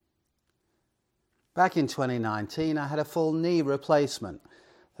Back in 2019, I had a full knee replacement.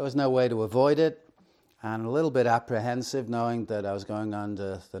 There was no way to avoid it, and a little bit apprehensive knowing that I was going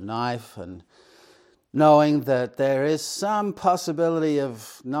under the knife and knowing that there is some possibility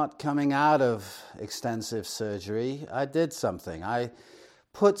of not coming out of extensive surgery. I did something. I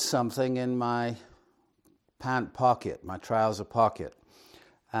put something in my pant pocket, my trouser pocket,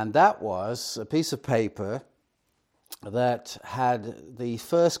 and that was a piece of paper that had the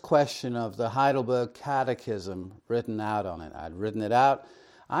first question of the Heidelberg Catechism written out on it. I'd written it out.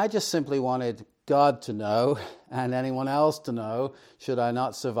 I just simply wanted God to know and anyone else to know, should I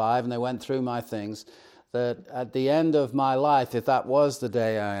not survive, and they went through my things, that at the end of my life, if that was the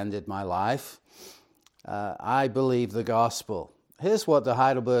day I ended my life, I believe the gospel. Here's what the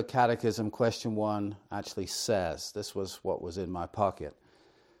Heidelberg Catechism, question 1, actually says. This was what was in my pocket.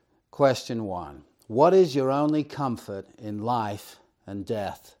 Question 1. What is your only comfort in life and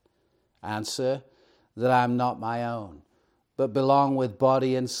death? Answer, that I am not my own, but belong with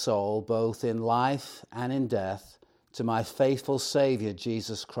body and soul, both in life and in death, to my faithful Savior,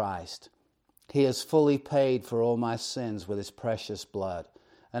 Jesus Christ. He has fully paid for all my sins with his precious blood,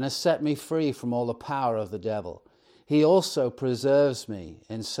 and has set me free from all the power of the devil. He also preserves me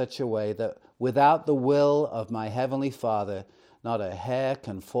in such a way that without the will of my heavenly Father, not a hair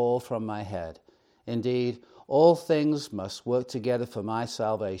can fall from my head. Indeed, all things must work together for my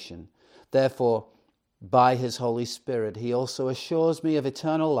salvation. Therefore, by his Holy Spirit, he also assures me of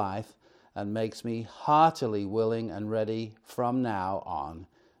eternal life and makes me heartily willing and ready from now on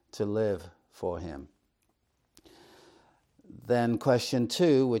to live for him. Then question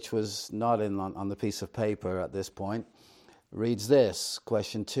 2, which was not on the piece of paper at this point, reads this.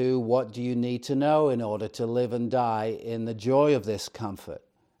 Question 2, what do you need to know in order to live and die in the joy of this comfort?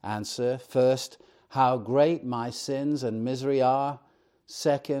 Answer, first, how great my sins and misery are.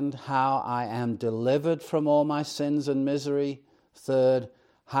 Second, how I am delivered from all my sins and misery. Third,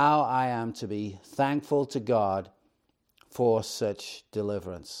 how I am to be thankful to God for such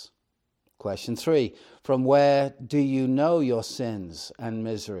deliverance. Question 3, from where do you know your sins and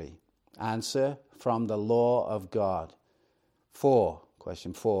misery? Answer, from the law of God.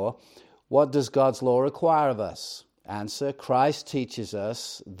 Question 4, what does God's law require of us? Answer, Christ teaches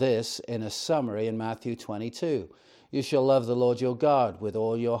us this in a summary in Matthew 22. You shall love the Lord your God with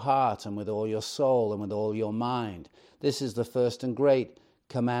all your heart and with all your soul and with all your mind. This is the first and great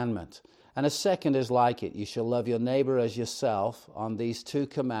commandment. And a second is like it. You shall love your neighbor as yourself. On these 2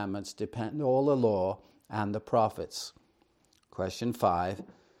 commandments depend all the law and the prophets. Question 5,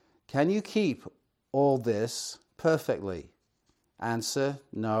 can you keep all this perfectly? Answer,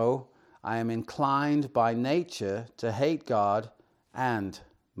 no. I am inclined by nature to hate God and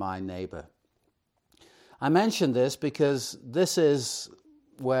my neighbor. I mention this because this is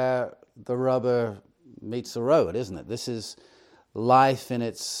where the rubber meets the road, isn't it? This is life in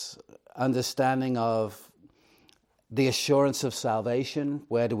its understanding of the assurance of salvation.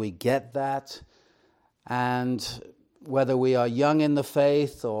 Where do we get that? And whether we are young in the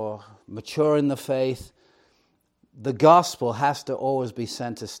faith or mature in the faith, the gospel has to always be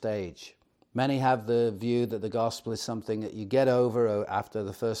center stage. Many have the view that the gospel is something that you get over after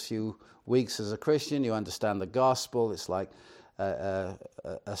the first few weeks as a Christian. You understand the gospel. It's like a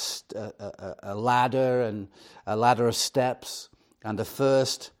ladder and a ladder of steps. And the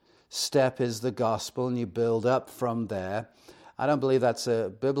first step is the gospel, and you build up from there. I don't believe that's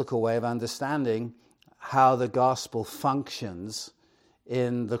a biblical way of understanding how the gospel functions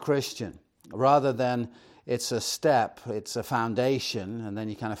in the Christian. Rather than it's a step, it's a foundation, and then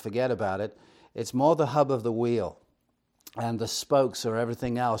you kind of forget about it. It's more the hub of the wheel, and the spokes are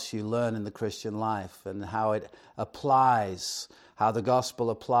everything else you learn in the Christian life, and how it applies, how the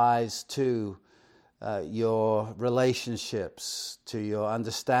gospel applies to your relationships, to your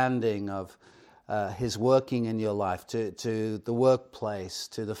understanding of his working in your life, to the workplace,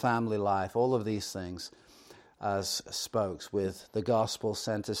 to the family life, all of these things as spokes, with the gospel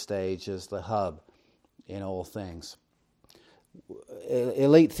center stage as the hub in all things.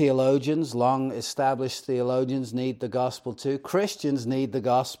 Elite theologians, long-established theologians need the gospel too. Christians need the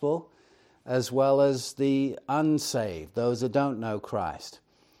gospel as well as the unsaved, those that don't know Christ.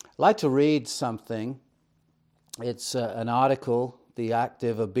 I'd like to read something. It's an article, The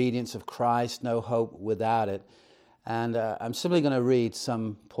Active Obedience of Christ, No Hope Without It. And I'm simply going to read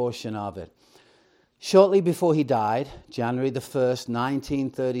some portion of it. Shortly before he died, January the 1st,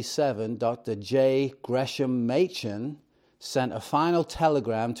 1937, Dr. J. Gresham Machen sent a final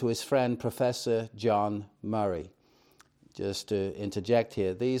telegram to his friend, Professor John Murray. Just to interject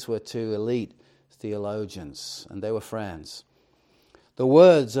here, these were 2 elite theologians, and they were friends. The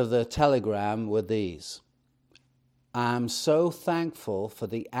words of the telegram were these: "I am so thankful for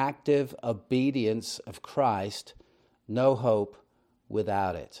the active obedience of Christ, no hope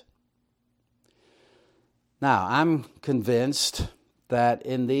without it." Now, I'm convinced that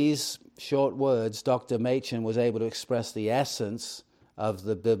in these short words, Dr. Machen was able to express the essence of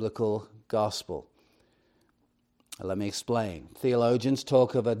the biblical gospel. Let me explain. Theologians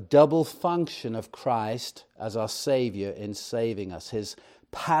talk of a double function of Christ as our Savior in saving us, his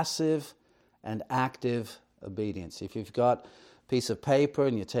passive and active obedience. If you've got a piece of paper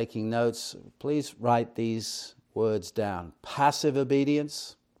and you're taking notes, please write these words down: passive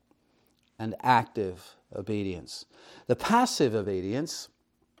obedience and active obedience. The passive obedience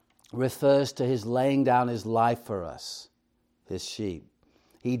refers to his laying down his life for us, his sheep.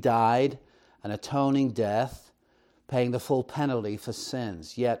 He died an atoning death, paying the full penalty for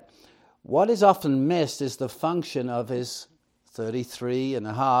sins. Yet, what is often missed is the function of his 33 and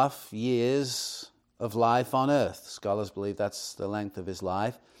a half years of life on earth. Scholars believe that's the length of his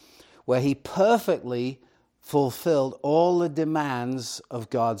life, where he perfectly fulfilled all the demands of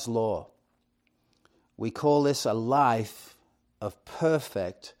God's law. We call this a life of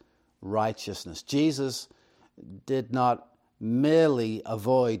perfect righteousness. Jesus did not merely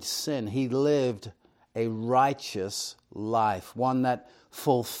avoid sin. He lived a righteous life, one that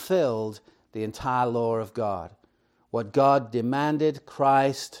fulfilled the entire law of God. What God demanded,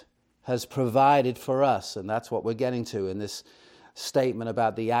 Christ has provided for us, and that's what we're getting to in this statement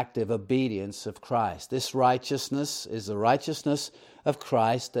about the active obedience of Christ. This righteousness is the righteousness of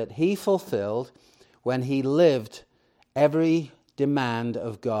Christ that he fulfilled when he lived every demand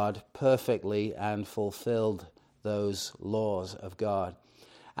of God perfectly and fulfilled those laws of God.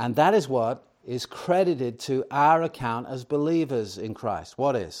 And that is what is credited to our account as believers in Christ.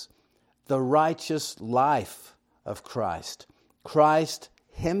 What is? The righteous life of Christ. Christ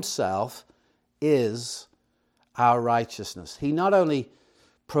himself is our righteousness. He not only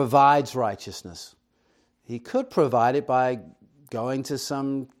provides righteousness, he could provide it by going to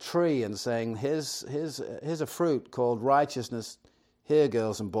some tree and saying, here's a fruit called righteousness. Here,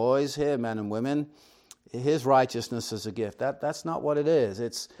 girls and boys, here, men and women, here's righteousness as a gift. That's not what it is.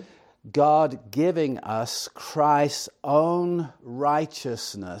 It's God giving us Christ's own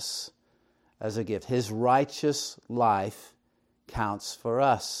righteousness as a gift. His righteous life counts for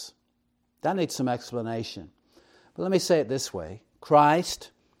us. That needs some explanation. But let me say it this way.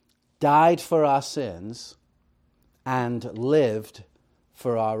 Christ died for our sins and lived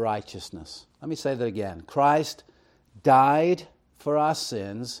for our righteousness. Let me say that again. Christ died for our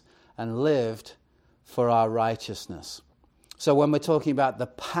sins and lived for our righteousness. So when we're talking about the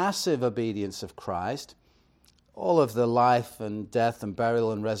passive obedience of Christ, all of the life and death and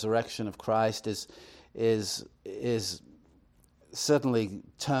burial and resurrection of Christ is certainly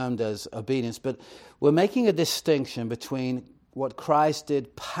termed as obedience, but we're making a distinction between what Christ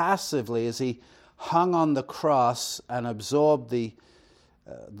did passively as he hung on the cross and absorbed the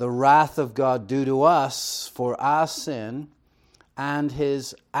wrath of God due to us for our sin, and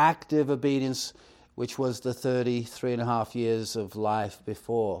his active obedience, which was the 33 and a half years of life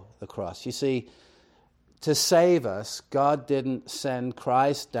before the cross. You see, to save us, God didn't send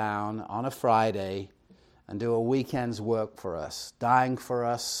Christ down on a Friday and do a weekend's work for us, dying for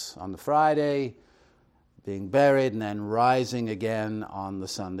us on the Friday, being buried, and then rising again on the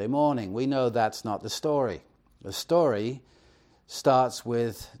Sunday morning. We know that's not the story. The story starts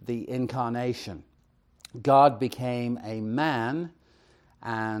with the incarnation. God became a man,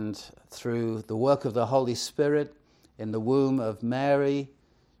 and through the work of the Holy Spirit in the womb of Mary,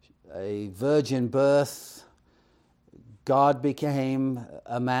 a virgin birth, God became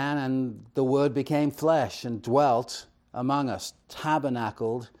a man, and the Word became flesh and dwelt among us,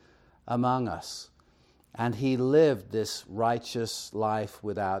 tabernacled among us. And he lived this righteous life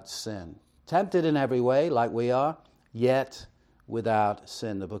without sin. Tempted in every way, like we are, yet without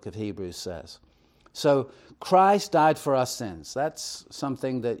sin, the book of Hebrews says. So Christ died for our sins. That's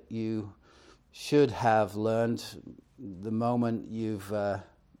something that you should have learned the moment you've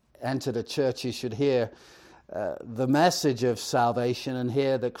entered a church. You should hear the message of salvation and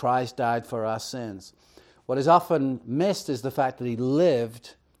hear that Christ died for our sins. What is often missed is the fact that he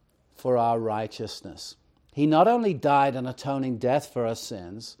lived for our righteousness. He not only died an atoning death for our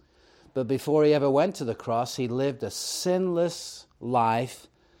sins, but before he ever went to the cross, he lived a sinless life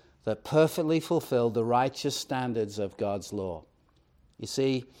that perfectly fulfilled the righteous standards of God's law. You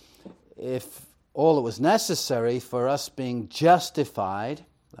see, if all that was necessary for us being justified,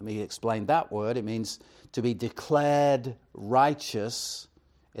 let me explain that word, it means to be declared righteous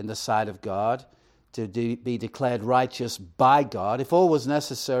in the sight of God, to be declared righteous by God, if all was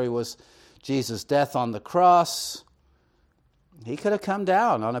necessary was Jesus' death on the cross, he could have come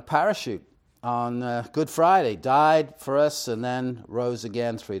down on a parachute on Good Friday, died for us, and then rose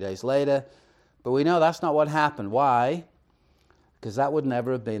again 3 days later. But we know that's not what happened. Why? Because that would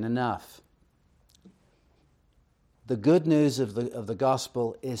never have been enough. The good news of the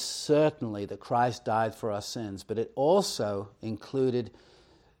gospel is certainly that Christ died for our sins, but it also includes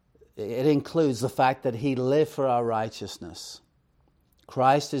the fact that he lived for our righteousness.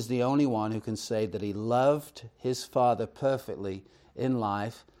 Christ is the only one who can say that he loved his Father perfectly in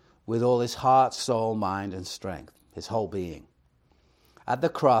life with all his heart, soul, mind, and strength, his whole being. At the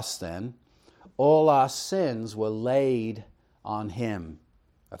cross, then, all our sins were laid on him.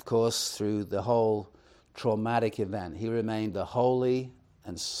 Of course, through the whole traumatic event, he remained the holy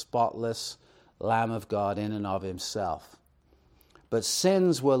and spotless Lamb of God in and of himself. But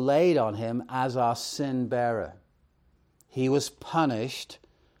sins were laid on him as our sin bearer. He was punished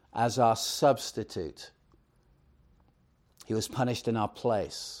as our substitute. He was punished in our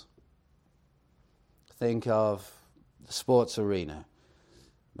place. Think of the sports arena,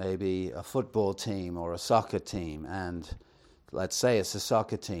 maybe a football team or a soccer team, and let's say it's a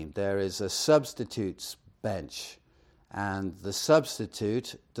soccer team. There is a substitute's bench, and the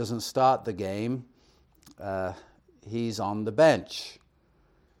substitute doesn't start the game. He's on the bench,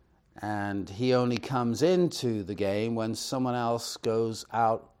 and he only comes into the game when someone else goes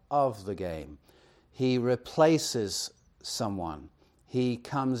out of the game. He replaces someone. He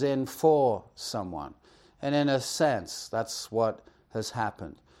comes in for someone. And in a sense, that's what has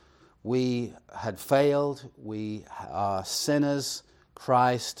happened. We had failed. We are sinners.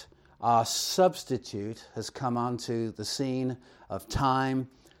 Christ, our substitute, has come onto the scene of time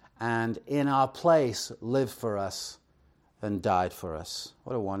and in our place lived for us and died for us.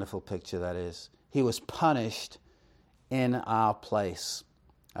 What a wonderful picture that is. He was punished in our place.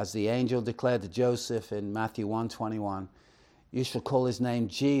 As the angel declared to Joseph in Matthew 1:21, you shall call his name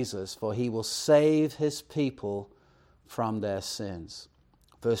Jesus, for he will save his people from their sins.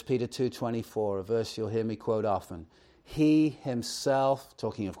 1 Peter 2:24, a verse you'll hear me quote often. He himself,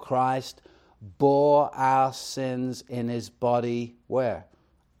 talking of Christ, bore our sins in his body, where?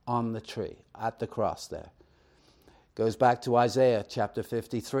 On the tree, at the cross there. Goes back to Isaiah chapter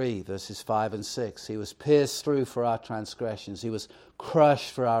 53, verses 5 and 6. He was pierced through for our transgressions. He was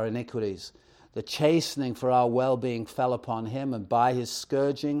crushed for our iniquities. The chastening for our well-being fell upon him, and by his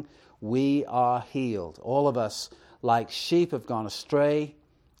scourging we are healed. All of us, like sheep, have gone astray.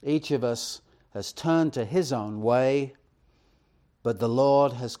 Each of us has turned to his own way, but the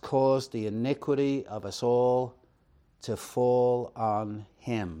Lord has caused the iniquity of us all to fall on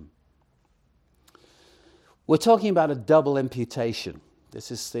him. We're talking about a double imputation.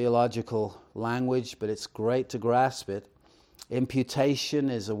 This is theological language, but it's great to grasp it. Imputation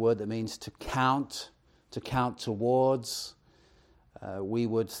is a word that means to count towards. We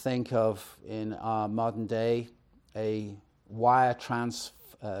would think of, in our modern day, a wire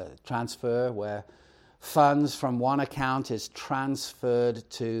transfer where funds from one account is transferred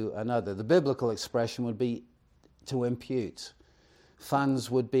to another. The biblical expression would be to impute. Funds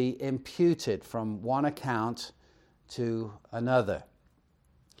would be imputed from one account to another.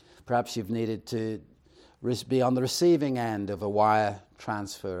 Perhaps you've needed to be on the receiving end of a wire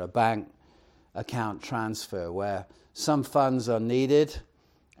transfer, a bank account transfer, where some funds are needed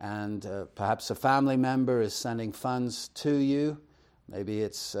and perhaps a family member is sending funds to you. Maybe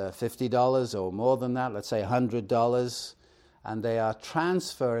it's $50 or more than that, let's say $100, and they are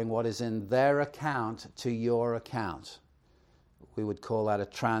transferring what is in their account to your account. We would call that a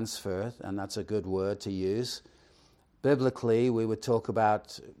transfer, and that's a good word to use. Biblically, we would talk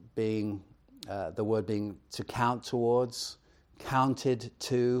about the word being to count towards, counted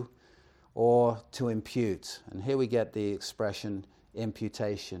to, or to impute. And here we get the expression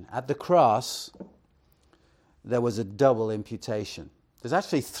imputation. At the cross, there was a double imputation. There's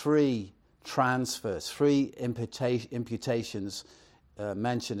actually three transfers, three imputations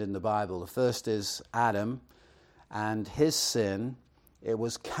mentioned in the Bible. The first is Adam and his sin. It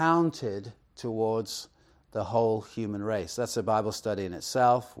was counted towards the whole human race. That's a Bible study in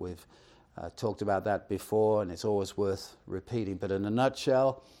itself. We've talked about that before, and it's always worth repeating. But in a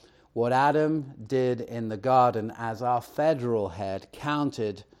nutshell, what Adam did in the garden as our federal head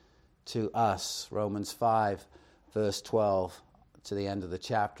counted to us. Romans 5, verse 12 to the end of the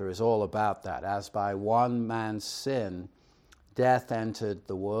chapter is all about that. As by one man's sin, death entered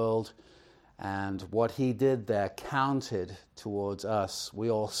the world, and what he did there counted towards us.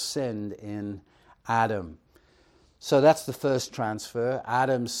 We all sinned in Adam. So that's the first transfer,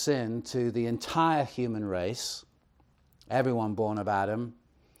 Adam's sin to the entire human race. Everyone born of Adam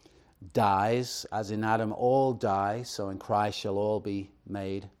dies, as in Adam all die, so in Christ shall all be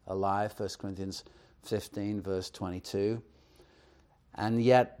made alive, 1 Corinthians 15, verse 22. And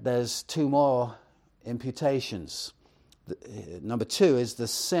yet there's two more imputations. Number two is the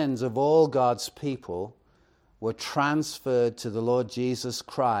sins of all God's people were transferred to the Lord Jesus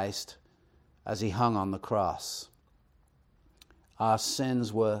Christ as he hung on the cross. Our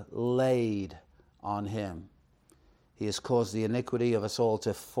sins were laid on him. He has caused the iniquity of us all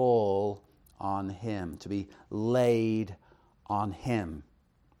to fall on him, to be laid on him.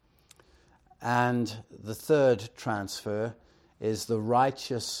 And the third transfer is the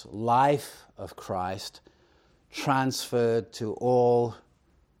righteous life of Christ transferred to all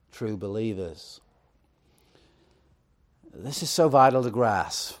true believers. This is so vital to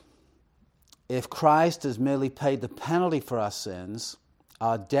grasp. If Christ has merely paid the penalty for our sins,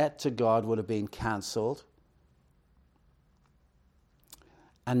 our debt to God would have been cancelled,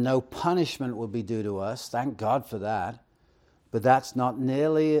 and no punishment would be due to us. Thank God for that. But that's not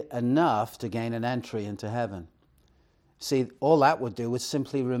nearly enough to gain an entry into heaven. See, all that would do was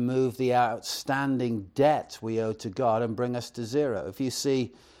simply remove the outstanding debt we owe to God and bring us to zero. If you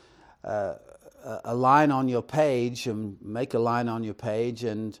see a line on your page, and make a line on your page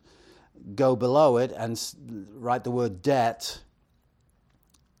and go below it and write the word debt,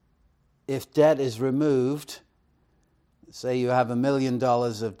 if debt is removed, say you have $1 million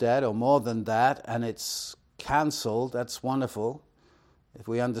of debt or more than that, and it's cancelled, that's wonderful. If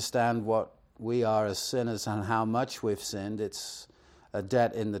we understand what we are as sinners and how much we've sinned, it's a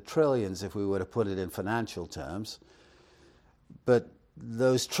debt in the trillions if we were to put it in financial terms. But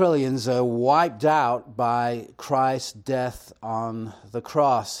those trillions are wiped out by Christ's death on the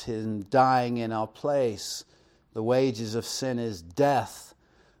cross, him dying in our place. The wages of sin is death,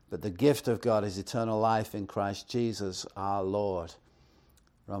 but the gift of God is eternal life in Christ Jesus our Lord.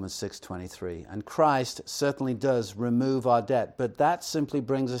 Romans 6:23. And Christ certainly does remove our debt, but that simply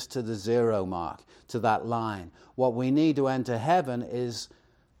brings us to the zero mark, to that line. What we need to enter heaven is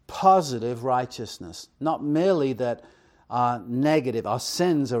positive righteousness. Not merely that our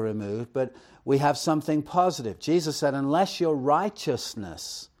sins are removed, but we have something positive. Jesus said, unless your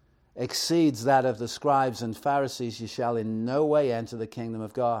righteousness exceeds that of the scribes and Pharisees, you shall in no way enter the kingdom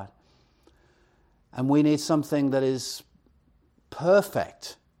of God. And we need something that is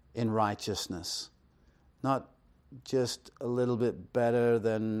perfect in righteousness, not just a little bit better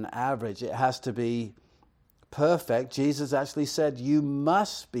than average. It has to be perfect. Jesus actually said, you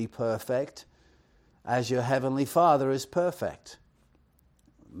must be perfect as your heavenly Father is perfect.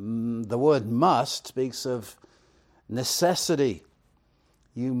 The word must speaks of necessity.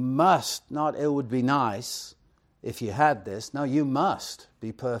 You must, not it would be nice if you had this. No, you must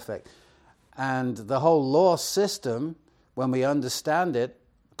be perfect. And the whole law system, when we understand it,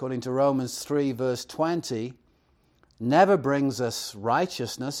 according to Romans 3 verse 20, never brings us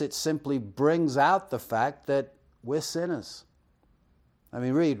righteousness. It simply brings out the fact that we're sinners. I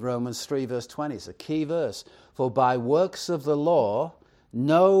mean, read Romans 3 verse 20. It's a key verse. For by works of the law,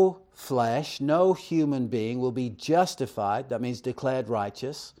 no flesh, no human being will be justified, that means declared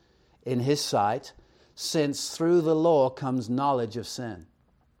righteous, in his sight, since through the law comes knowledge of sin.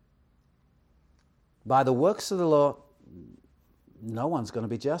 By the works of the law, no one's going to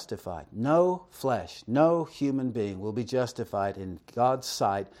be justified. No flesh, no human being will be justified in God's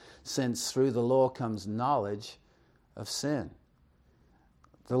sight, since through the law comes knowledge of sin.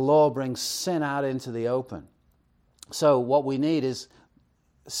 The law brings sin out into the open. So what we need is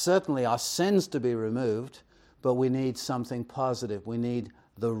certainly our sins to be removed, but we need something positive. We need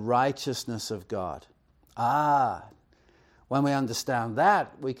the righteousness of God. When we understand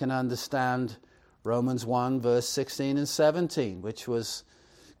that, we can understand Romans 1 verse 16 and 17, which was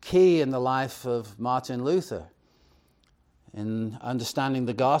key in the life of Martin Luther in understanding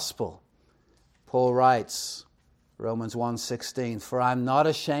the gospel. Paul writes, Romans 1:16, for I am not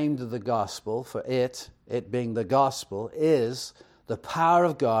ashamed of the gospel, for it being the gospel, is the power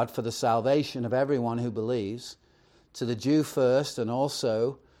of God for the salvation of everyone who believes, to the Jew first and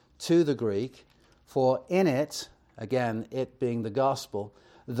also to the Greek. For in it, again, it being the gospel,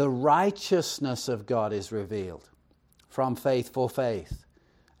 the righteousness of God is revealed, from faith for faith.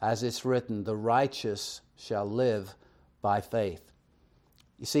 As it's written, the righteous shall live by faith.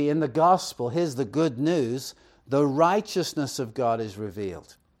 You see, in the gospel, here's the good news, the righteousness of God is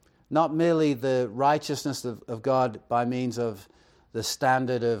revealed. Not merely the righteousness of God by means of the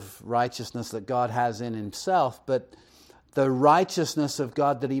standard of righteousness that God has in himself, but the righteousness of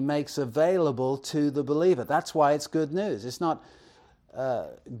God that he makes available to the believer. That's why it's good news. It's not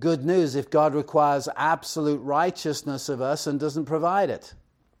good news if God requires absolute righteousness of us and doesn't provide it.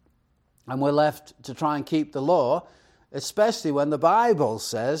 And we're left to try and keep the law, especially when the Bible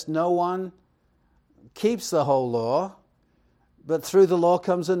says no one keeps the whole law, but through the law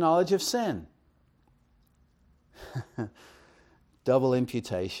comes a knowledge of sin. Double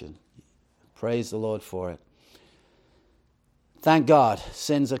imputation. Praise the Lord for it. Thank God,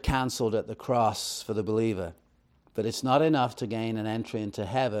 sins are cancelled at the cross for the believer. But it's not enough to gain an entry into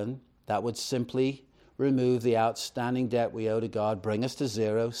heaven. That would simply remove the outstanding debt we owe to God, bring us to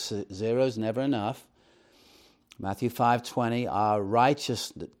zero. Zero is never enough. Matthew 5:20, our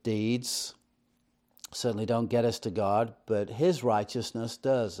righteous deeds certainly don't get us to God, but his righteousness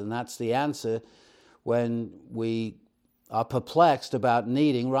does. And that's the answer when we are perplexed about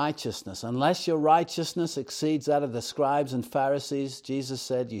needing righteousness. Unless your righteousness exceeds that of the scribes and Pharisees, Jesus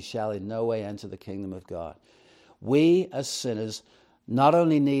said, you shall in no way enter the kingdom of God. We as sinners not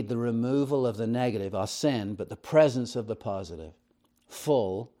only need the removal of the negative, our sin, but the presence of the positive,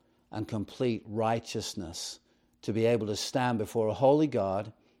 full and complete righteousness to be able to stand before a holy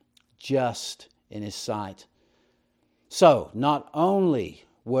God just in his sight. So, not only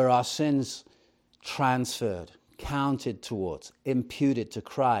were our sins transferred, counted towards, imputed to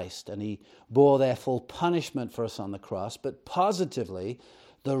Christ, and he bore their full punishment for us on the cross, but positively,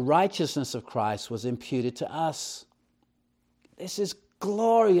 the righteousness of Christ was imputed to us. This is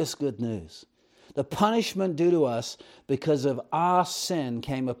glorious good news. The punishment due to us because of our sin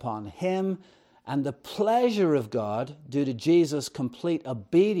came upon him, and the pleasure of God due to Jesus' complete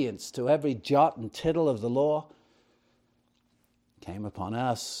obedience to every jot and tittle of the law came upon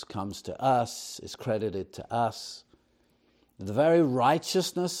us, comes to us, is credited to us. The very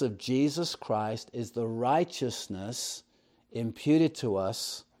righteousness of Jesus Christ is the righteousness imputed to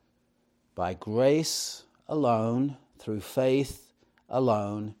us by grace alone, through faith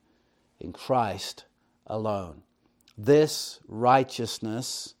alone, in Christ alone. This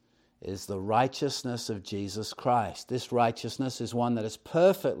righteousness is the righteousness of Jesus Christ. This righteousness is one that has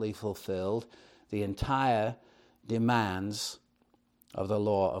perfectly fulfilled the entire demands of the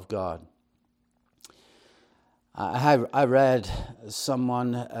law of God. I read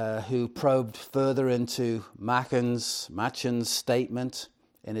someone who probed further into Machen's statement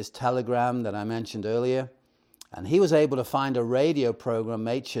in his telegram that I mentioned earlier, and he was able to find a radio program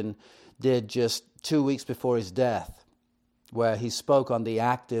Machen did just 2 weeks before his death, where he spoke on the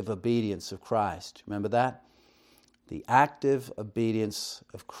active obedience of Christ. Remember that? The active obedience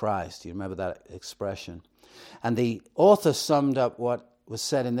of Christ. You remember that expression? And the author summed up what was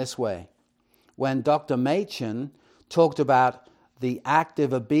said in this way. When Dr. Machen talked about the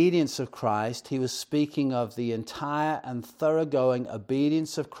active obedience of Christ, he was speaking of the entire and thoroughgoing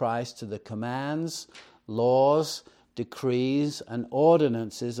obedience of Christ to the commands, laws, decrees, and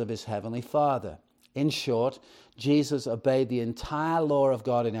ordinances of his heavenly Father. In short, Jesus obeyed the entire law of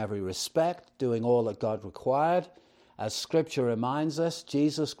God in every respect, doing all that God required. As Scripture reminds us,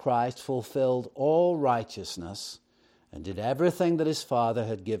 Jesus Christ fulfilled all righteousness and did everything that his Father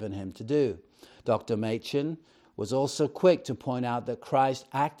had given him to do. Dr. Machen was also quick to point out that Christ's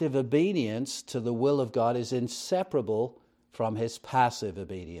active obedience to the will of God is inseparable from his passive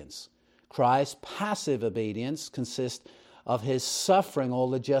obedience. Christ's passive obedience consists of his suffering all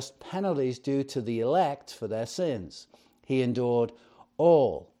the just penalties due to the elect for their sins. He endured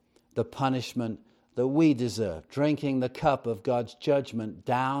all the punishment that we deserve, drinking the cup of God's judgment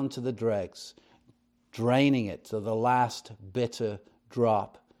down to the dregs, draining it to the last bitter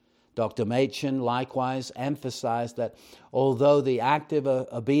drop. Dr. Machen likewise emphasized that although the active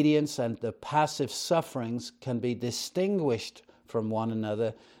obedience and the passive sufferings can be distinguished from one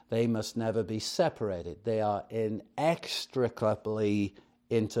another, they must never be separated. They are inextricably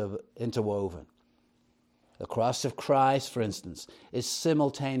interwoven. The cross of Christ, for instance, is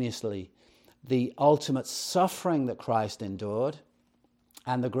simultaneously the ultimate suffering that Christ endured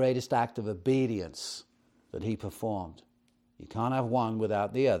and the greatest act of obedience that he performed. You can't have one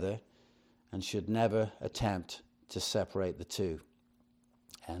without the other and should never attempt to separate the two.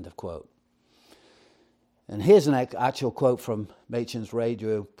 End of quote. And here's an actual quote from Machen's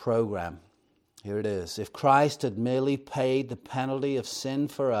radio program. Here it is. If Christ had merely paid the penalty of sin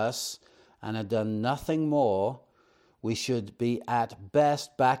for us and had done nothing more, we should be at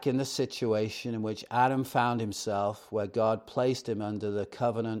best back in the situation in which Adam found himself, where God placed him under the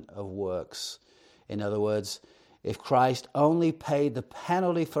covenant of works. In other words, if Christ only paid the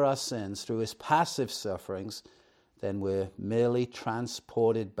penalty for our sins through his passive sufferings, then we're merely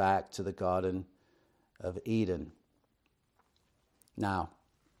transported back to the Garden of Eden. Now,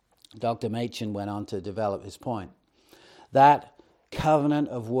 Dr. Machen went on to develop his point. That covenant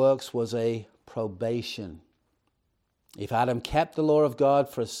of works was a probation. If Adam kept the law of God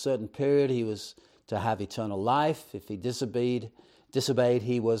for a certain period, he was to have eternal life. If he disobeyed,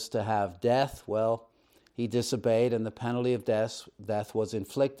 he was to have death. Well, he disobeyed, and the penalty of death was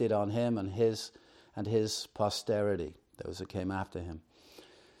inflicted on him and his posterity, those that came after him.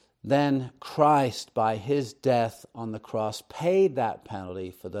 Then Christ, by his death on the cross, paid that penalty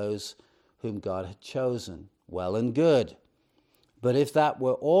for those whom God had chosen. Well and good. But if that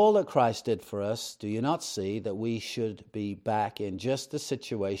were all that Christ did for us, do you not see that we should be back in just the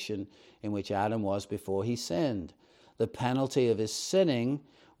situation in which Adam was before he sinned? The penalty of his sinning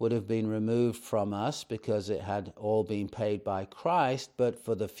would have been removed from us because it had all been paid by Christ, but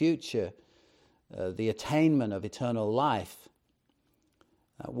for the future, the attainment of eternal life,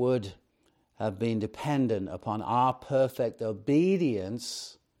 that would have been dependent upon our perfect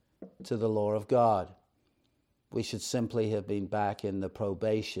obedience to the law of God. We should simply have been back in the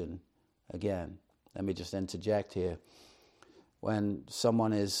probation again. Let me just interject here. When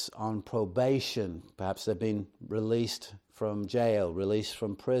someone is on probation, perhaps they've been released from jail, released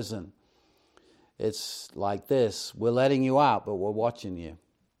from prison, it's like this: we're letting you out, but we're watching you.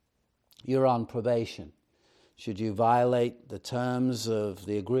 You're on probation. Should you violate the terms of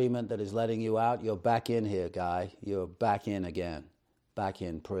the agreement that is letting you out, you're back in here, guy. You're back in again, back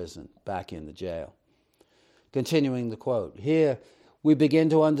in prison, back in the jail. Continuing the quote, here we begin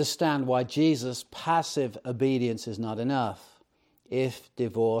to understand why Jesus' passive obedience is not enough if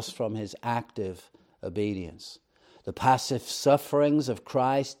divorced from his active obedience. The passive sufferings of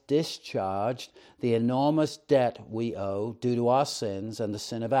Christ discharged the enormous debt we owe due to our sins and the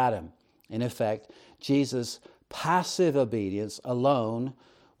sin of Adam. In effect, Jesus' passive obedience alone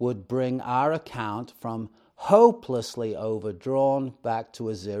would bring our account from hopelessly overdrawn back to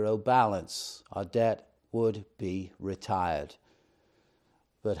a zero balance. Our debt would be retired.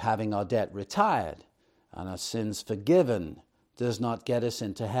 But having our debt retired and our sins forgiven does not get us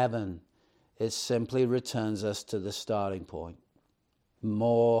into heaven. It simply returns us to the starting point.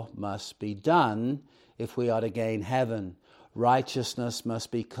 More must be done if we are to gain heaven. Righteousness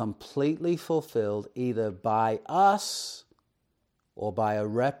must be completely fulfilled either by us or by a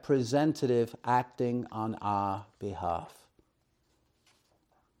representative acting on our behalf.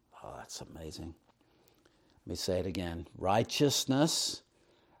 Oh, that's amazing. Let me say it again. Righteousness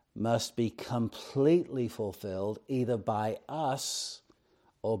must be completely fulfilled either by us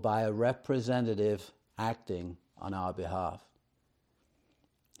or by a representative acting on our behalf.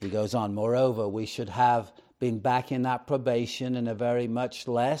 He goes on, moreover, we should have been back in that probation in a very much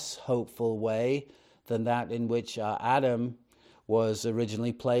less hopeful way than that in which Adam was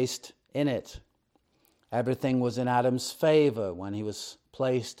originally placed in it. Everything was in Adam's favor when he was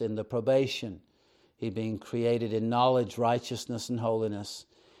placed in the probation. He'd been created in knowledge, righteousness, and holiness.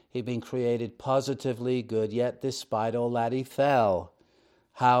 He'd been created positively good, yet despite all that he fell.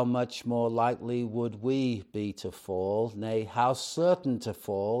 How much more likely would we be to fall, nay, how certain to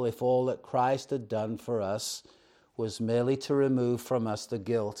fall, if all that Christ had done for us was merely to remove from us the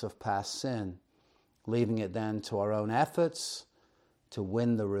guilt of past sin, leaving it then to our own efforts to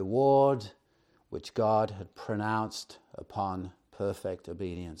win the reward which God had pronounced upon perfect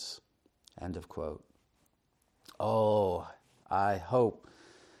obedience. End of quote. Oh, I hope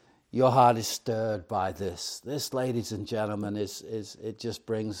your heart is stirred by this. This, ladies and gentlemen, it just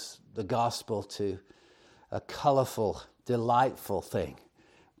brings the gospel to a colorful, delightful thing,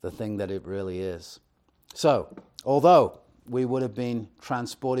 the thing that it really is. So, although we would have been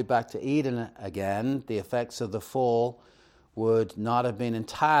transported back to Eden again, the effects of the fall would not have been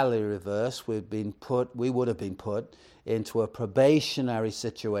entirely reversed. We would have been put into a probationary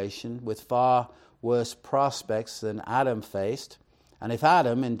situation with far worse prospects than Adam faced. And if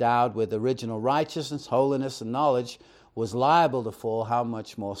Adam, endowed with original righteousness, holiness, and knowledge, was liable to fall, how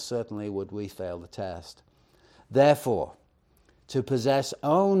much more certainly would we fail the test? Therefore, to possess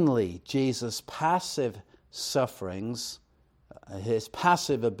only Jesus' passive sufferings, his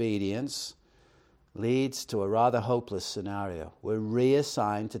passive obedience, leads to a rather hopeless scenario. We're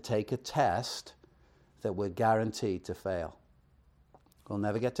reassigned to take a test that we're guaranteed to fail. We'll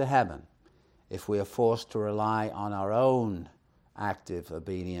never get to heaven if we are forced to rely on our own active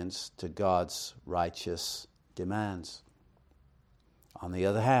obedience to God's righteous demands. On the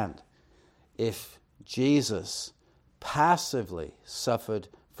other hand, if Jesus passively suffered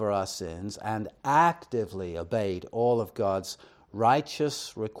for our sins and actively obeyed all of God's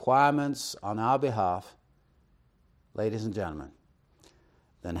righteous requirements on our behalf, ladies and gentlemen,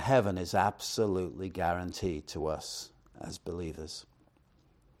 then heaven is absolutely guaranteed to us. as believers.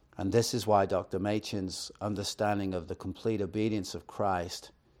 And this is why Dr. Machen's understanding of the complete obedience of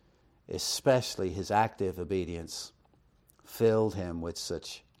Christ, especially his active obedience, filled him with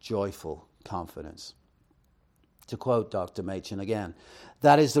such joyful confidence. To quote Dr. Machen again,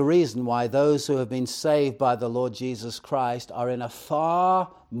 that is the reason why those who have been saved by the Lord Jesus Christ are in a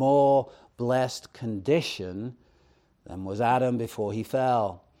far more blessed condition than was Adam before he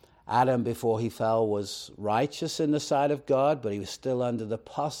fell. Adam before he fell was righteous in the sight of God, but he was still under the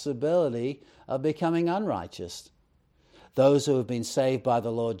possibility of becoming unrighteous. Those who have been saved by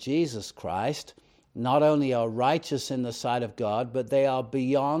the Lord Jesus Christ not only are righteous in the sight of God, but they are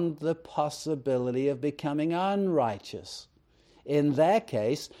beyond the possibility of becoming unrighteous. In their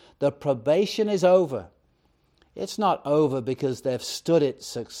case, the probation is over. It's not over because they've stood it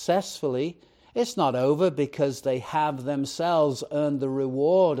successfully. It's not over because they have themselves earned the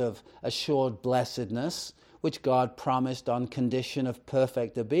reward of assured blessedness, which God promised on condition of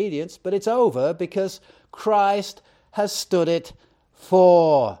perfect obedience, but it's over because Christ has stood it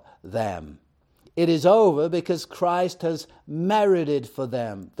for them. It is over because Christ has merited for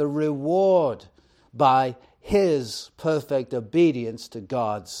them the reward by his perfect obedience to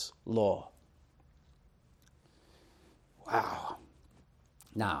God's law. Wow.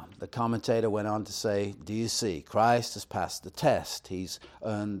 Now, the commentator went on to say, do you see, Christ has passed the test. He's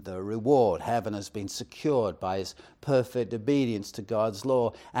earned the reward. Heaven has been secured by his perfect obedience to God's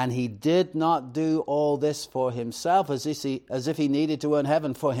law. And he did not do all this for himself as if he needed to earn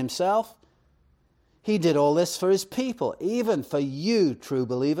heaven for himself. He did all this for his people, even for you, true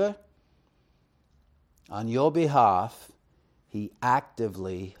believer. On your behalf, he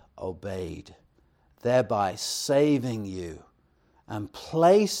actively obeyed, thereby saving you and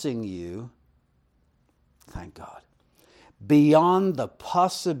placing you, thank God, beyond the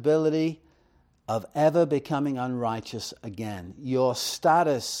possibility of ever becoming unrighteous again. Your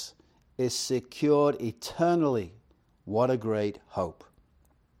status is secured eternally. What a great hope.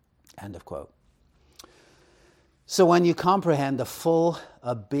 End of quote. So when you comprehend the full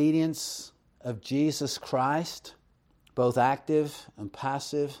obedience of Jesus Christ, both active and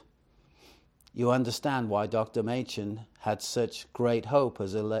passive, you understand why Dr. Machen had such great hope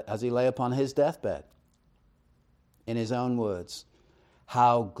as he lay upon his deathbed. In his own words,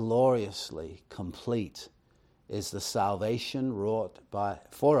 how gloriously complete is the salvation wrought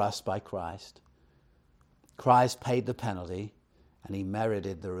for us by Christ. Christ paid the penalty and he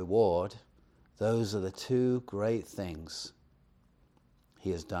merited the reward. Those are the two great things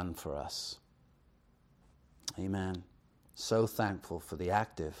he has done for us. Amen. So thankful for the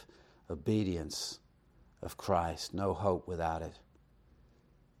active obedience of Christ. No hope without it.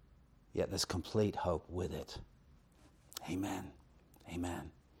 Yet there's complete hope with it. Amen.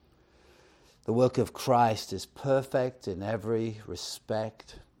 Amen. The work of Christ is perfect in every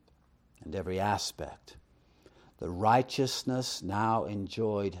respect and every aspect. The righteousness now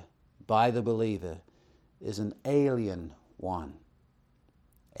enjoyed by the believer is an alien one.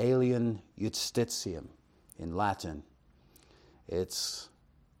 Alien justitium in Latin. It's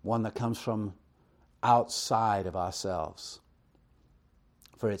one that comes from outside of ourselves.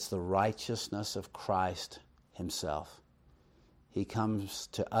 For it's the righteousness of Christ himself. He comes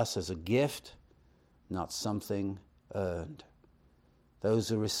to us as a gift, not something earned. Those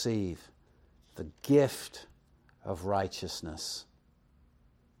who receive the gift of righteousness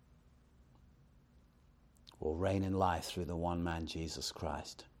will reign in life through the one man, Jesus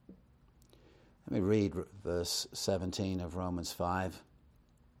Christ. Let me read verse 17 of Romans 5.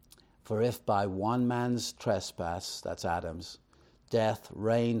 For if by one man's trespass, that's Adam's, death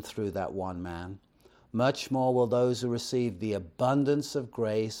reigned through that one man, much more will those who receive the abundance of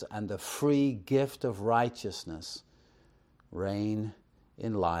grace and the free gift of righteousness reign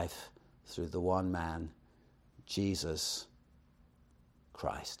in life through the one man, Jesus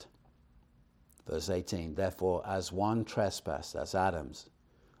Christ. Verse 18, therefore, as one trespass, that's Adam's,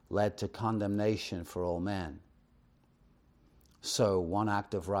 led to condemnation for all men, so one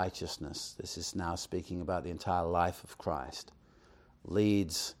act of righteousness, this is now speaking about the entire life of Christ,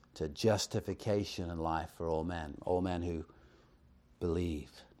 leads to justification in life for all men who believe.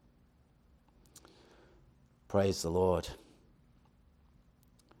 Praise the Lord.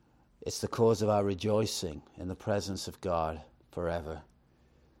 It's the cause of our rejoicing in the presence of God forever.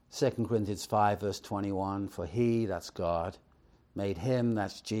 2 Corinthians 5 verse 21, for he, that's God, made him,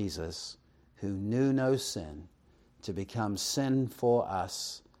 that's Jesus, who knew no sin, to become sin for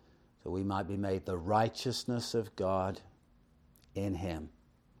us, so we might be made the righteousness of God in him.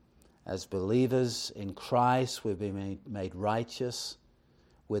 As believers in Christ, we've been made righteous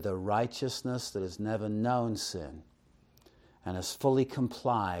with a righteousness that has never known sin. and has fully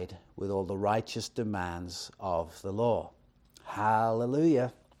complied with all the righteous demands of the law.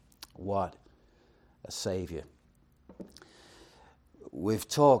 Hallelujah. What a Savior. We've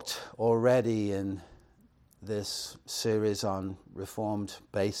talked already in this series on Reformed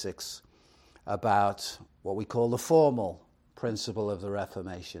Basics about what we call the formal principle of the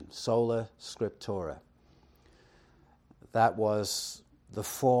Reformation, sola scriptura. That was the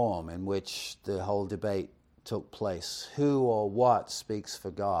form in which the whole debate took place. Who or what speaks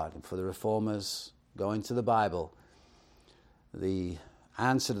for God? And for the Reformers, going to the Bible, the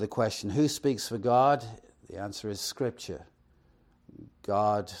answer to the question, who speaks for God? The answer is Scripture.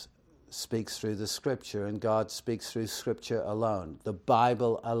 God speaks through the Scripture, and God speaks through Scripture alone. The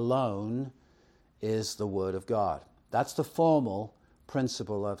Bible alone is the Word of God. That's the formal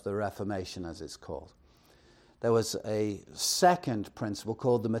principle of the Reformation, as it's called. There was a second principle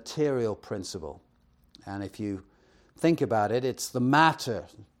called the material principle. And if you think about it, it's the matter.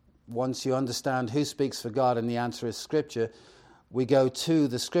 Once you understand who speaks for God and the answer is Scripture, we go to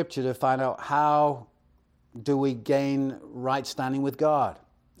the Scripture to find out how do we gain right standing with God.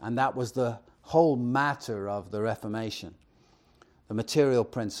 And that was the whole matter of the Reformation. The material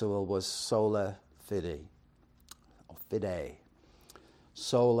principle was sola fide, or fide.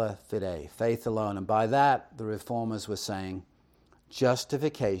 Sola fide, faith alone. And by that, the Reformers were saying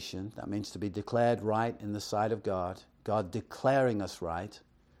justification, that means to be declared right in the sight of God, God declaring us right.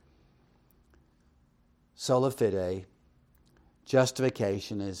 Sola fide,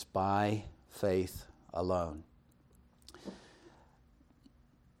 justification is by faith alone.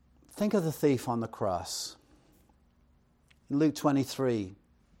 Think of the thief on the cross. In Luke 23,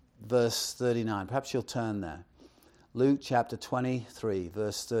 verse 39, perhaps you'll turn there. Luke chapter 23,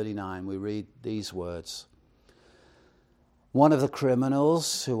 verse 39, we read these words. One of the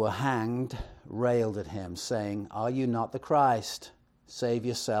criminals who were hanged railed at him, saying, "Are you not the Christ? Save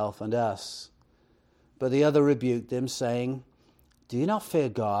yourself and us." But the other rebuked him, saying, "Do you not fear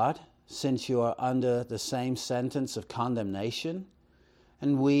God, since you are under the same sentence of condemnation?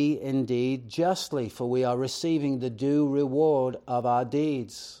 And we indeed justly, for we are receiving the due reward of our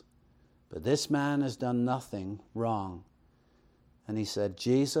deeds. But this man has done nothing wrong." And he said,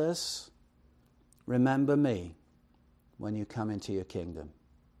 "Jesus, remember me when you come into your kingdom."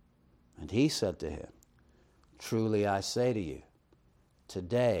 And he said to him, "Truly I say to you,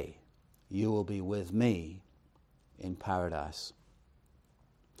 today you will be with me in paradise."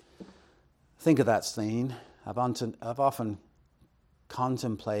 Think of that scene. I've often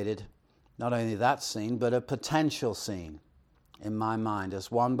contemplated not only that scene, but a potential scene in my mind as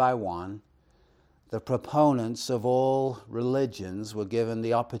one by one, the proponents of all religions were given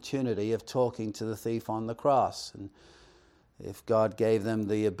the opportunity of talking to the thief on the cross. And if God gave them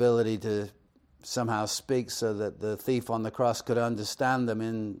the ability to somehow speak so that the thief on the cross could understand them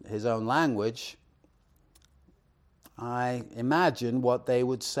in his own language, I imagine what they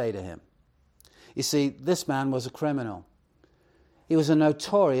would say to him. You see, this man was a criminal. He was a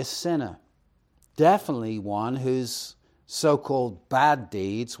notorious sinner, definitely one whose so-called bad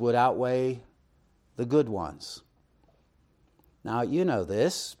deeds would outweigh the good ones. Now, you know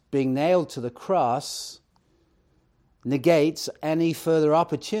this. Being nailed to the cross negates any further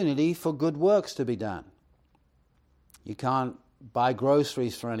opportunity for good works to be done. You can't buy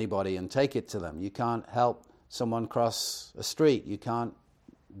groceries for anybody and take it to them. You can't help someone cross a street. You can't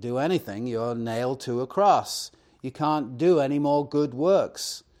do anything. You're nailed to a cross. You can't do any more good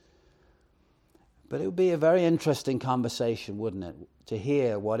works. But it would be a very interesting conversation, wouldn't it, to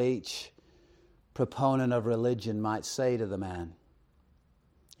hear what each proponent of religion might say to the man.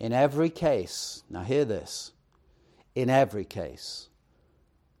 In every case, now hear this, in every case,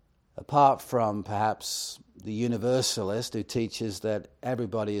 apart from perhaps the universalist who teaches that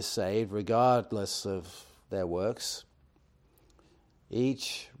everybody is saved regardless of their works,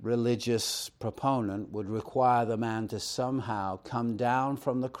 each religious proponent would require the man to somehow come down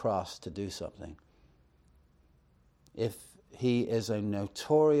from the cross to do something. If he is a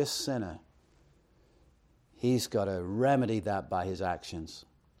notorious sinner, he's got to remedy that by his actions.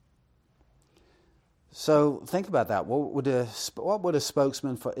 So think about that. What would a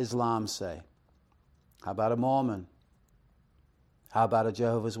spokesman for Islam say? How about a Mormon? How about a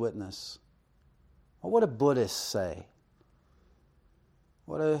Jehovah's Witness? What would a Buddhist say?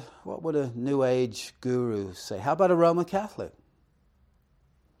 What would a New Age guru say? How about a Roman Catholic?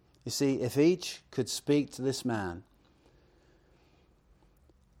 You see, if each could speak to this man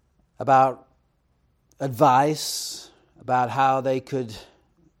about advice, about how they could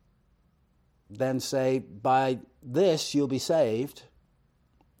then say, by this you'll be saved,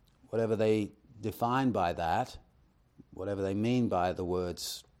 whatever they define by that, whatever they mean by the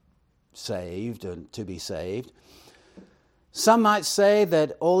words saved and to be saved. Some might say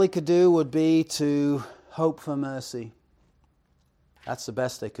that all he could do would be to hope for mercy. That's the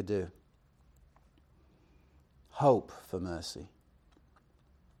best they could do. Hope for mercy.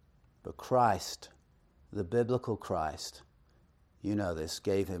 But Christ, the biblical Christ, you know this,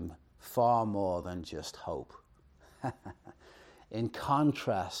 gave him far more than just hope. In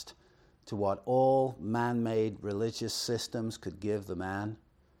contrast to what all man-made religious systems could give the man,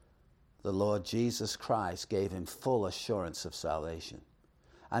 the Lord Jesus Christ gave him full assurance of salvation.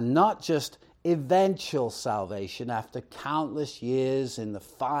 And not just eventual salvation after countless years in the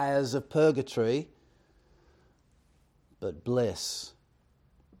fires of purgatory, but bliss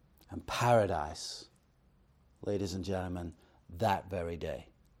and paradise, ladies and gentlemen, that very day.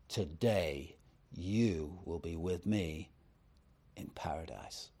 Today, you will be with me in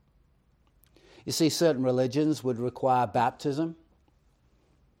paradise. You see, certain religions would require baptism.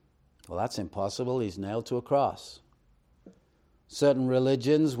 Well, that's impossible. He's nailed to a cross. Certain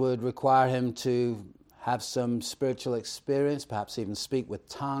religions would require him to have some spiritual experience, perhaps even speak with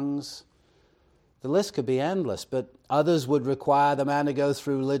tongues. The list could be endless, but others would require the man to go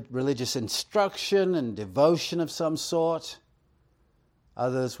through religious instruction and devotion of some sort.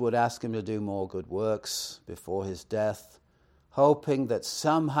 Others would ask him to do more good works before his death, hoping that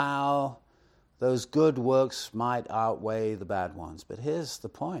somehow those good works might outweigh the bad ones. But here's the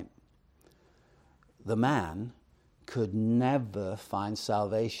point. The man could never find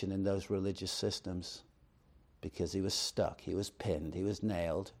salvation in those religious systems because he was stuck, he was pinned, he was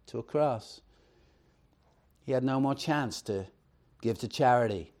nailed to a cross. He had no more chance to give to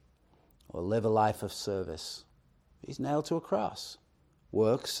charity or live a life of service. He's nailed to a cross.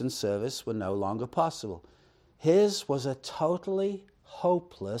 Works and service were no longer possible. His was a totally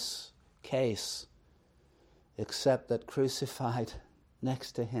hopeless case, except that crucified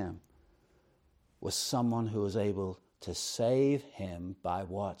next to him was someone who was able to save him by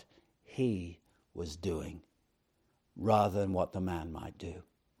what he was doing, rather than what the man might do.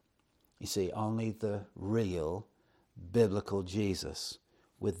 You see, only the real biblical Jesus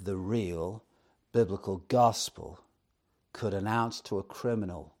with the real biblical gospel could announce to a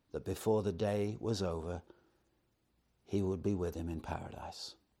criminal that before the day was over, he would be with him in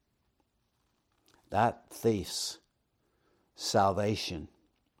paradise. That thief's salvation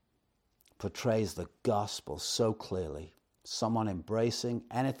portrays the gospel so clearly. Someone embracing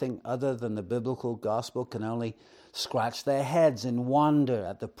anything other than the biblical gospel can only scratch their heads in wonder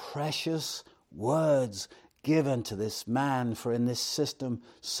at the precious words given to this man, for in this system,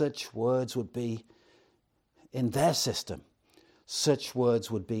 such words would be, in their system, such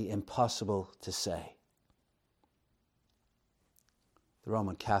words would be impossible to say. The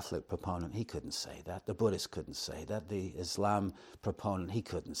Roman Catholic proponent, he couldn't say that. The Buddhist couldn't say that. The Islam proponent, he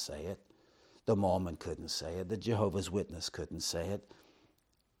couldn't say it. The Mormon couldn't say it. The Jehovah's Witness couldn't say it.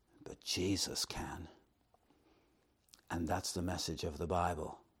 But Jesus can. And that's the message of the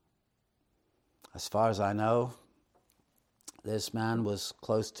Bible. As far as I know, this man was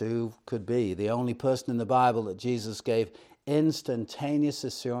close to, could be, the only person in the Bible that Jesus gave instantaneous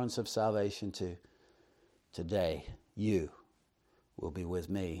assurance of salvation to. Today, you will be with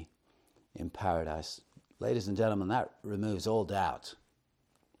me in paradise. Ladies and gentlemen, that removes all doubt.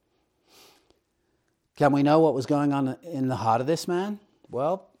 Can we know what was going on in the heart of this man?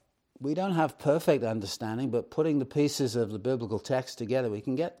 Well, we don't have perfect understanding, but putting the pieces of the biblical text together, we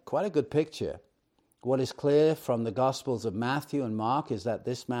can get quite a good picture. What is clear from the Gospels of Matthew and Mark is that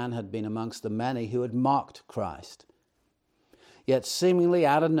this man had been amongst the many who had mocked Christ. Yet seemingly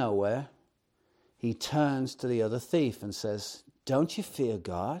out of nowhere, he turns to the other thief and says, "Don't you fear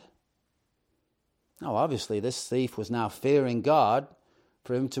God?" Now, obviously, this thief was now fearing God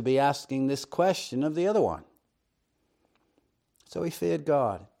for him to be asking this question of the other one. So he feared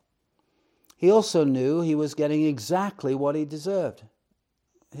God. He also knew he was getting exactly what he deserved.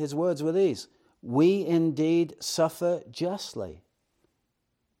 His words were these: "We indeed suffer justly."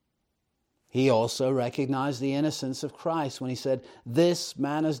 He also recognized the innocence of Christ when he said, "This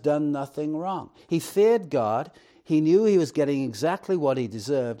man has done nothing wrong." He feared God. He knew he was getting exactly what he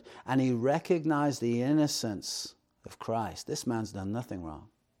deserved, and he recognized the innocence of Christ. This man's done nothing wrong.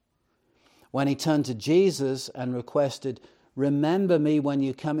 When he turned to Jesus and requested, "Remember me when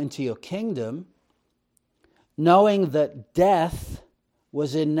you come into your kingdom," knowing that death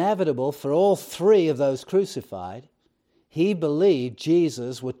was inevitable for all three of those crucified, he believed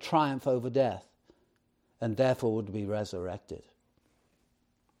Jesus would triumph over death and therefore would be resurrected.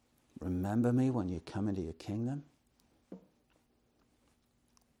 Remember me when you come into your kingdom.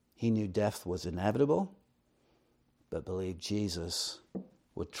 He knew death was inevitable, but believed Jesus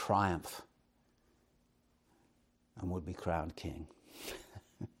would triumph and would be crowned king.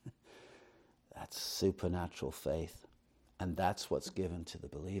 That's supernatural faith. And that's what's given to the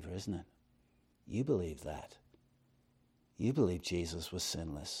believer, isn't it? You believe that. You believe Jesus was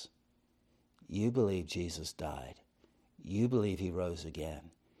sinless. You believe Jesus died. You believe he rose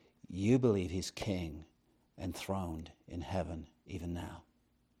again. You believe he's king, enthroned in heaven even now.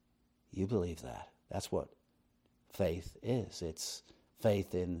 You believe that. That's what faith is. It's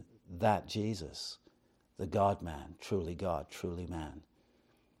faith in that Jesus, the God-man, truly God, truly man.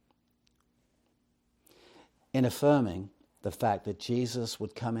 In affirming the fact that Jesus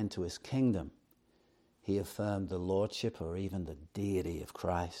would come into his kingdom, he affirmed the lordship or even the deity of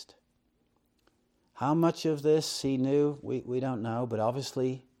Christ. How much of this he knew, we don't know, but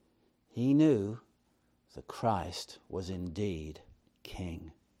obviously he knew that Christ was indeed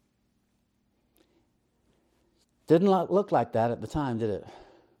king. Didn't look like that at the time, did it?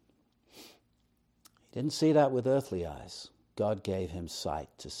 He didn't see that with earthly eyes. God gave him sight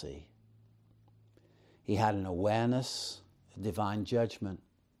to see. He had an awareness of divine judgment.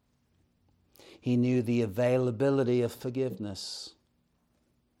 He knew the availability of forgiveness.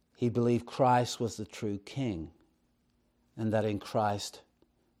 He believed Christ was the true king, and that in Christ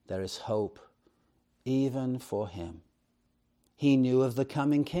there is hope even for him. He knew of the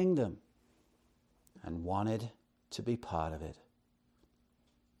coming kingdom and wanted to be part of it.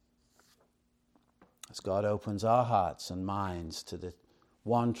 As God opens our hearts and minds to the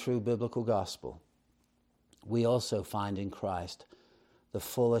one true biblical gospel, we also find in Christ the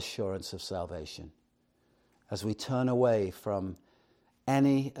full assurance of salvation. As we turn away from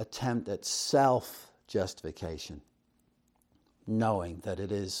any attempt at self-justification, knowing that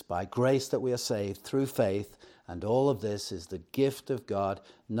it is by grace that we are saved through faith, and all of this is the gift of God,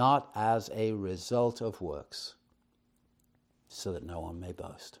 not as a result of works, so that no one may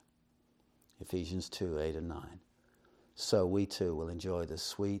boast. Ephesians 2, 8 and 9. So we too will enjoy the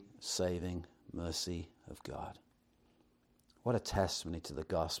sweet, saving mercy of God. What a testimony to the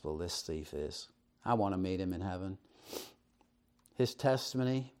gospel this thief is. I want to meet him in heaven. His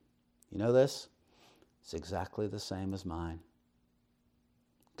testimony, you know this? It's exactly the same as mine.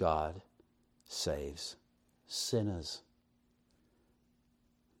 God saves sinners.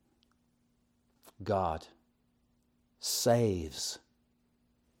 God saves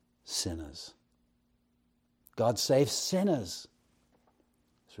sinners. God saves sinners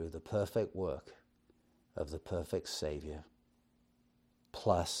through the perfect work of the perfect Savior,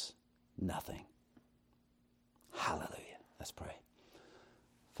 plus nothing. Hallelujah. Let's pray.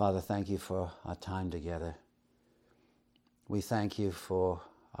 Father, thank you for our time together. We thank you for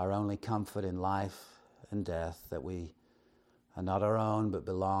our only comfort in life and death, that we are not our own but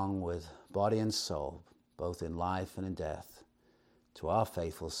belong with body and soul, both in life and in death, to our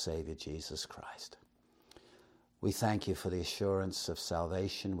faithful Savior, Jesus Christ. We thank you for the assurance of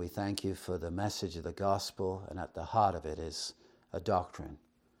salvation. We thank you for the message of the gospel, and at the heart of it is a doctrine: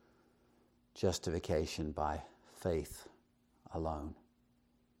 justification by faith alone.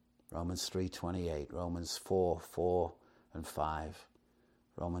 Romans 3:28, Romans 4:4 and 5,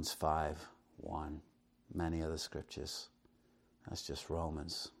 Romans 5:1, many other scriptures. That's just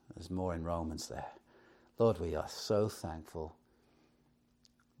Romans. There's more in Romans there. Lord, we are so thankful,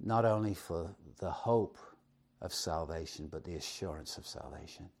 not only for the hope of salvation, but the assurance of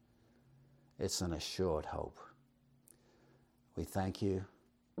salvation. It's an assured hope. We thank you.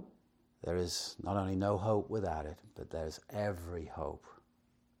 There is not only no hope without it, but there's every hope,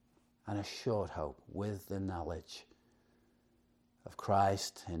 an assured hope with the knowledge of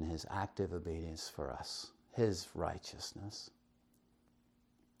Christ in his active obedience for us, his righteousness.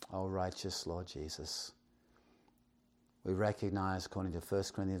 O righteous Lord Jesus, we recognize, according to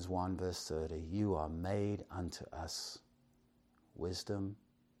 1 Corinthians 1 verse 30, you are made unto us wisdom,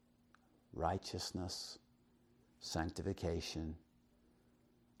 righteousness, sanctification,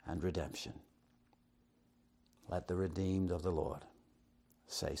 and redemption. Let the redeemed of the Lord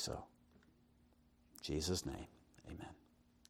say so. In Jesus' name.